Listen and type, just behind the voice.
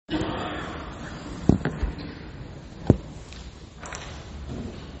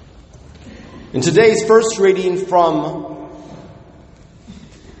In today's first reading from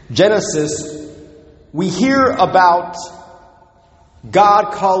Genesis, we hear about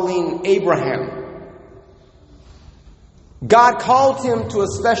God calling Abraham. God called him to a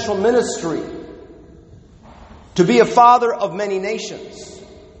special ministry, to be a father of many nations.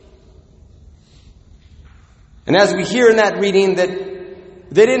 And as we hear in that reading, that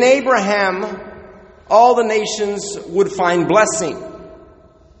in Abraham all the nations would find blessing.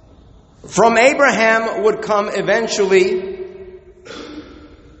 From Abraham would come eventually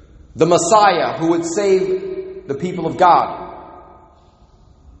the Messiah who would save the people of God.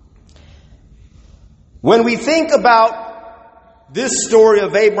 When we think about this story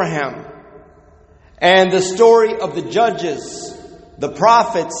of Abraham and the story of the judges, the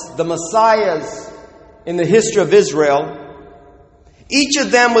prophets, the Messiahs in the history of Israel, each of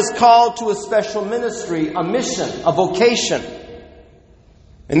them was called to a special ministry, a mission, a vocation.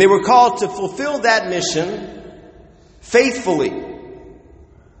 And they were called to fulfill that mission faithfully.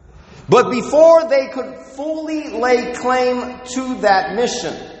 But before they could fully lay claim to that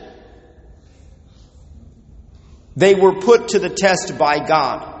mission, they were put to the test by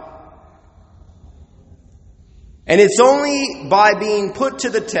God. And it's only by being put to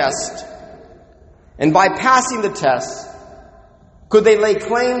the test and by passing the test could they lay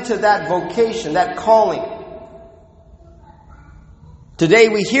claim to that vocation, that calling. Today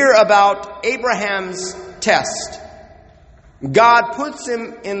we hear about Abraham's test. God puts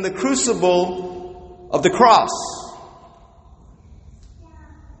him in the crucible of the cross.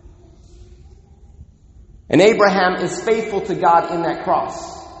 And Abraham is faithful to God in that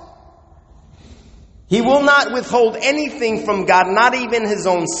cross. He will not withhold anything from God, not even his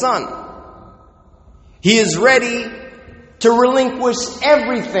own son. He is ready to relinquish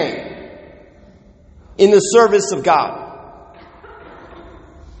everything in the service of God.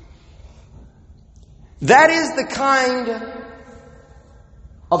 That is the kind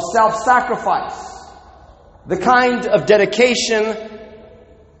of self-sacrifice, the kind of dedication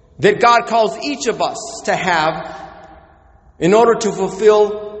that God calls each of us to have in order to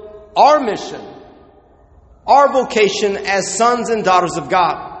fulfill our mission, our vocation as sons and daughters of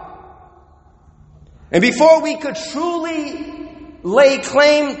God. And before we could truly lay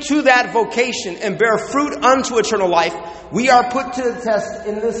claim to that vocation and bear fruit unto eternal life, we are put to the test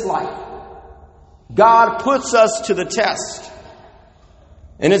in this life. God puts us to the test.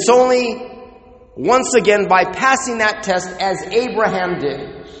 And it's only once again by passing that test as Abraham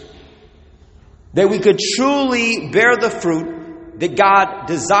did that we could truly bear the fruit that God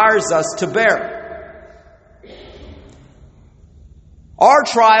desires us to bear. Our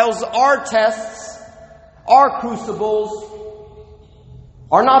trials, our tests, our crucibles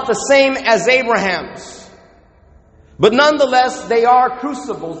are not the same as Abraham's. But nonetheless, they are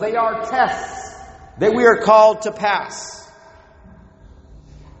crucibles, they are tests that we are called to pass.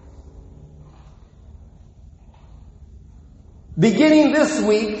 Beginning this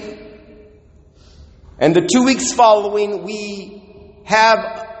week and the 2 weeks following, we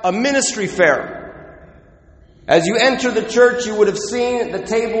have a ministry fair. As you enter the church, you would have seen the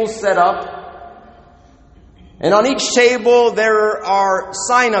tables set up. And on each table there are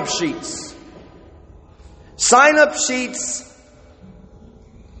sign-up sheets. Sign-up sheets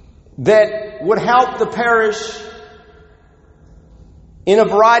that would help the parish in a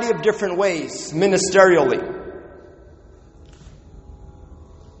variety of different ways, ministerially.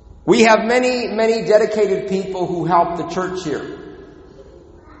 We have many, many dedicated people who help the church here,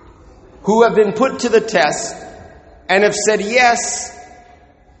 who have been put to the test and have said yes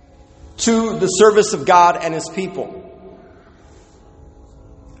to the service of God and His people.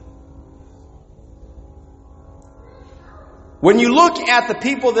 When you look at the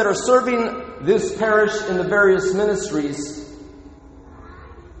people that are serving this parish in the various ministries,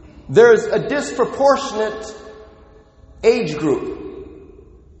 there's a disproportionate age group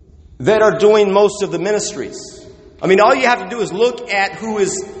that are doing most of the ministries. I mean, all you have to do is look at who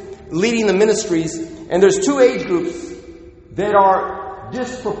is leading the ministries, and there's two age groups that are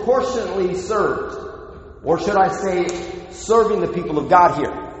disproportionately served, or should I say, serving the people of God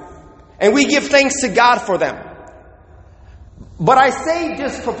here. And we give thanks to God for them. But I say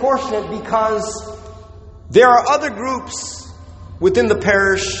disproportionate because there are other groups within the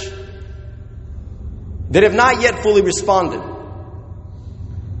parish that have not yet fully responded.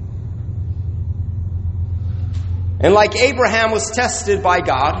 And like Abraham was tested by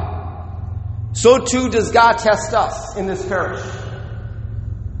God, so too does God test us in this parish.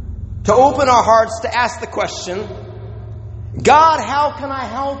 To open our hearts to ask the question, God, how can I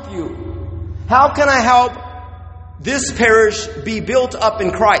help you? How can I help this parish be built up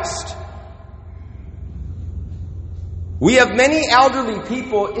in Christ? We have many elderly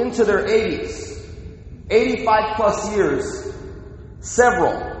people into their 80s, 85 plus years,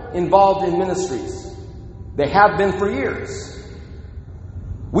 several involved in ministries. They have been for years.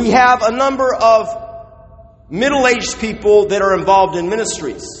 We have a number of middle-aged people that are involved in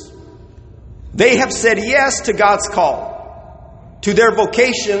ministries. They have said yes to God's call, to their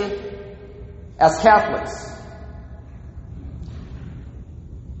vocation as Catholics.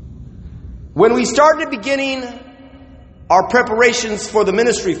 When we started beginning our preparations for the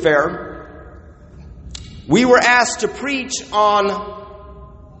ministry fair, we were asked to preach on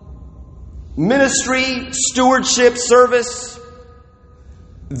ministry, stewardship, service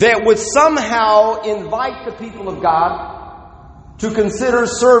that would somehow invite the people of God to consider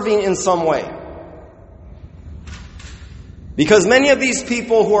serving in some way. Because many of these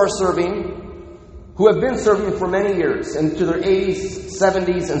people who are serving, who have been serving for many years, and to their 80s,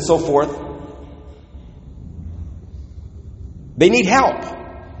 70s, and so forth, they need help.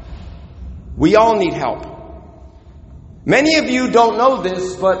 We all need help. Many of you don't know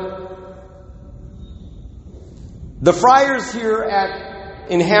this, but the friars here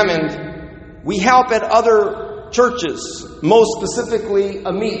in Hammond, we help at other churches, most specifically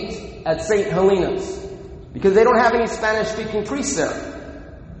a meet at St. Helena's, because they don't have any Spanish-speaking priests there.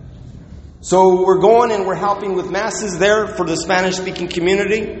 So we're going and we're helping with masses there for the Spanish-speaking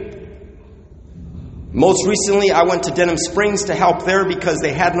community. Most recently, I went to Denham Springs to help there because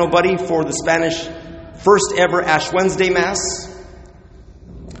they had nobody for the Spanish first ever Ash Wednesday Mass.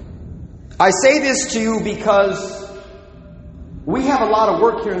 I say this to you because we have a lot of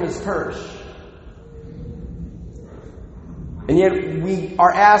work here in this parish. And yet we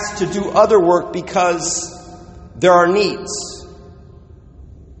are asked to do other work because there are needs.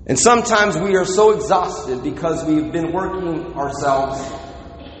 And sometimes we are so exhausted because we've been working ourselves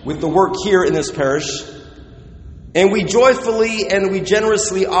with the work here in this parish. And we joyfully and we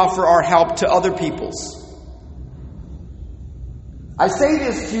generously offer our help to other people's. I say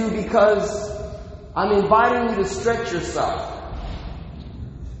this to you because I'm inviting you to stretch yourself.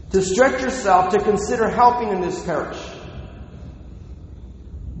 To stretch yourself to consider helping in this parish.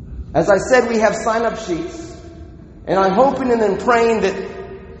 As I said, we have sign-up sheets. And I'm hoping and then praying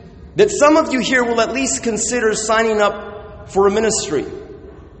that some of you here will at least consider signing up for a ministry.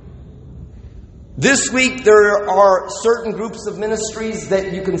 This week there are certain groups of ministries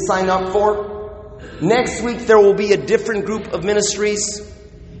that you can sign up for. Next week there will be a different group of ministries.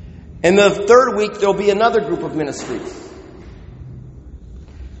 And the third week there will be another group of ministries.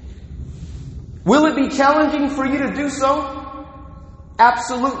 Will it be challenging for you to do so?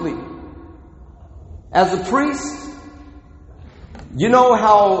 Absolutely. As a priest, you know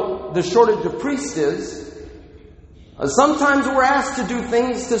how the shortage of priests is. Sometimes we're asked to do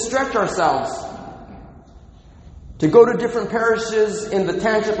things to stretch ourselves. To go to different parishes in the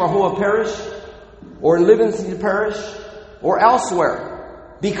Tangipahoa parish, or in Livingston parish, or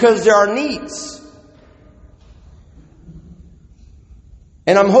elsewhere, because there are needs.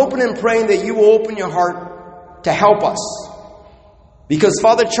 And I'm hoping and praying that you will open your heart to help us. Because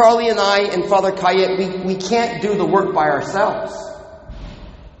Father Charlie and I and Father Kayet, we can't do the work by ourselves.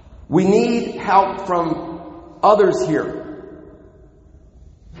 We need help from others here.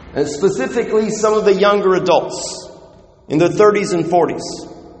 And specifically some of the younger adults in their 30s and 40s.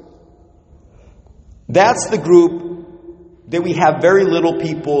 That's the group that we have very little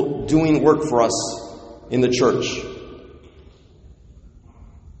people doing work for us in the church.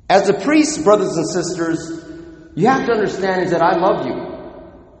 As a priest, brothers and sisters, you have to understand is that I love you.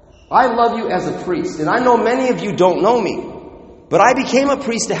 I love you as a priest. And I know many of you don't know me. But I became a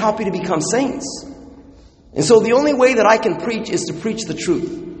priest to help you to become saints. And so the only way that I can preach is to preach the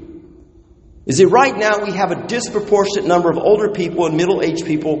truth. Is that right now we have a disproportionate number of older people and middle-aged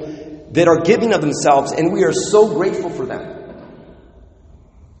people that are giving of themselves, and we are so grateful for them.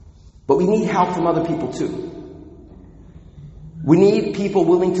 But we need help from other people too. We need people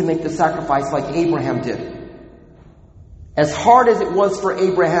willing to make the sacrifice like Abraham did. As hard as it was for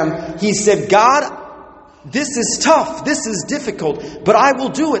Abraham, he said, God, this is tough, this is difficult, but I will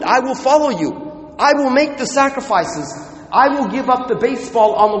do it. I will follow you. I will make the sacrifices. I will give up the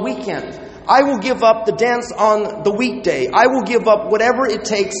baseball on the weekend. I will give up the dance on the weekday. I will give up whatever it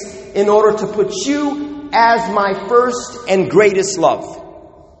takes in order to put you as my first and greatest love.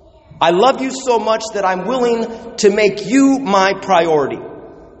 I love you so much that I'm willing to make you my priority.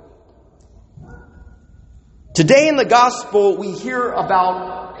 Today in the gospel, we hear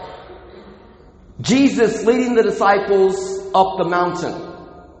about Jesus leading the disciples up the mountain.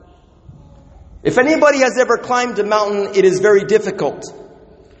 If anybody has ever climbed a mountain, it is very difficult.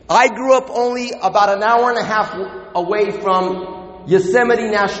 I grew up only about an hour and a half away from Yosemite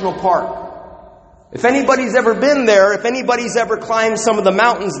National Park. If anybody's ever been there, if anybody's ever climbed some of the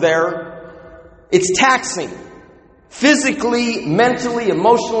mountains there, it's taxing. Physically, mentally,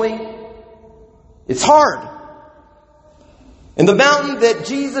 emotionally. It's hard. And the mountain that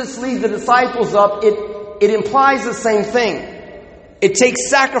Jesus leads the disciples up, it implies the same thing. It takes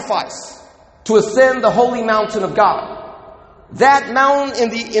sacrifice to ascend the holy mountain of God. That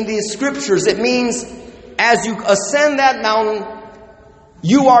mountain in the scriptures, it means as you ascend that mountain,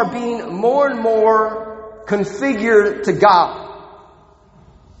 you are being more and more configured to God.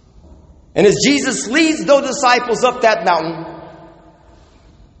 And as Jesus leads those disciples up that mountain,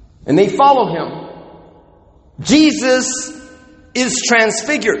 and they follow Him, Jesus is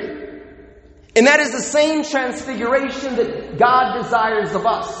transfigured. And that is the same transfiguration that God desires of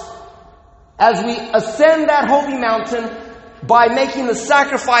us. As we ascend that holy mountain by making the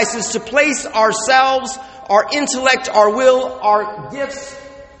sacrifices to place ourselves, our intellect, our will, our gifts,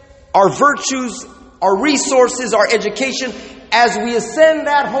 our virtues, our resources, our education, as we ascend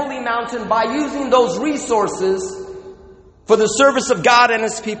that holy mountain by using those resources for the service of God and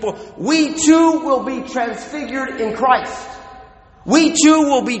His people, we too will be transfigured in Christ. We too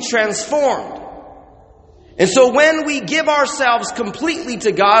will be transformed. And so when we give ourselves completely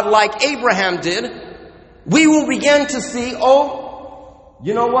to God like Abraham did, we will begin to see, oh,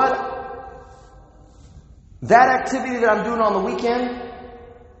 you know what? That activity that I'm doing on the weekend,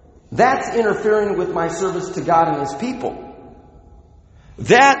 that's interfering with my service to God and His people.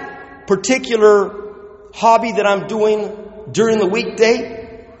 That particular hobby that I'm doing during the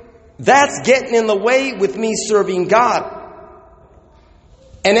weekday, that's getting in the way with me serving God.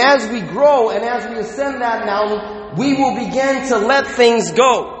 And as we grow and as we ascend that mountain, we will begin to let things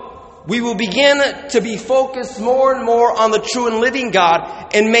go. We will begin to be focused more and more on the true and living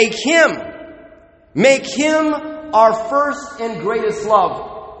God and make Him our first and greatest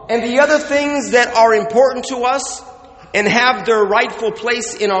love. And the other things that are important to us and have their rightful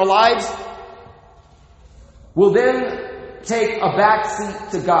place in our lives will then take a back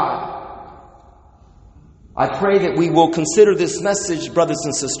seat to God. I pray that we will consider this message, brothers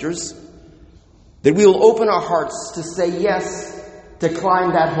and sisters, that we will open our hearts to say yes to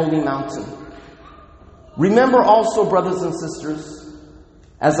climb that holy mountain. Remember also, brothers and sisters,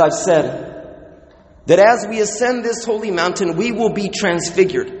 as I've said, that as we ascend this holy mountain, we will be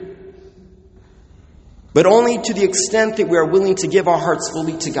transfigured, but only to the extent that we are willing to give our hearts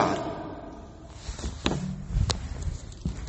fully to God.